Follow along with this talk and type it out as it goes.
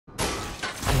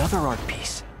Another art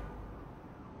piece.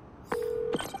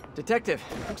 Detective,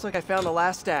 looks like I found the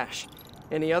last stash.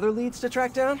 Any other leads to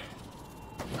track down?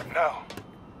 No.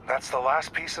 That's the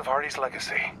last piece of Hardy's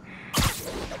legacy.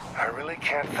 I really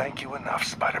can't thank you enough,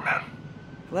 Spider-Man.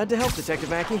 Glad to help, Detective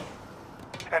Mackey.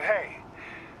 And hey,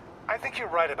 I think you're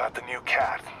right about the new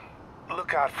cat.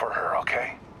 Look out for her,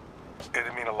 okay?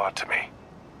 It'd mean a lot to me.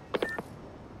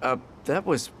 That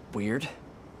was weird.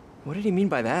 What did he mean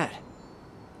by that?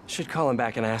 Should call him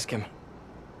back and ask him.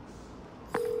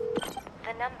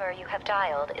 The number you have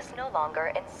dialed is no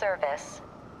longer in service.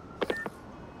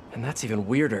 And that's even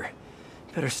weirder.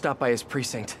 Better stop by his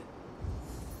precinct.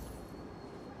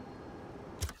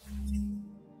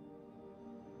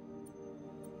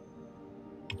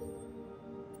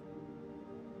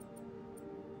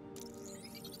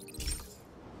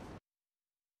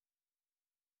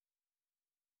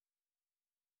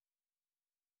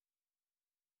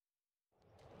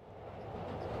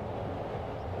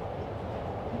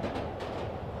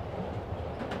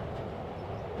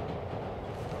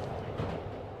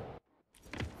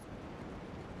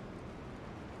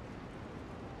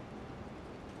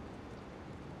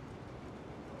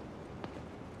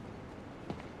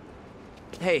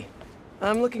 Hey,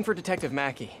 I'm looking for Detective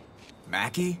Mackey.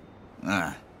 Mackey?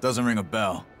 Doesn't ring a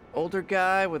bell. Older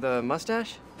guy with a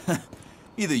mustache?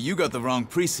 Either you got the wrong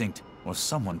precinct, or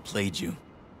someone played you.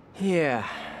 Yeah,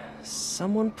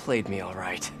 someone played me all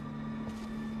right.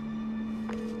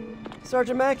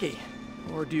 Sergeant Mackey,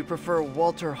 or do you prefer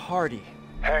Walter Hardy?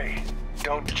 Hey,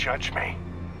 don't judge me.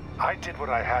 I did what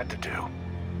I had to do.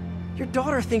 Your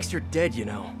daughter thinks you're dead, you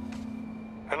know.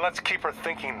 And let's keep her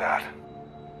thinking that.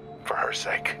 For her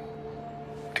sake.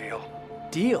 Deal?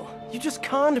 Deal? You just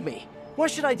conned me. Why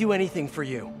should I do anything for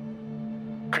you?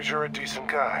 'Cause you're a decent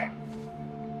guy.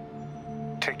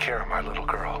 Take care of my little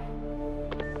girl.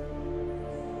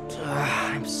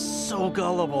 I'm so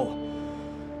gullible.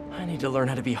 I need to learn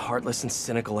how to be heartless and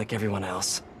cynical like everyone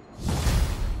else.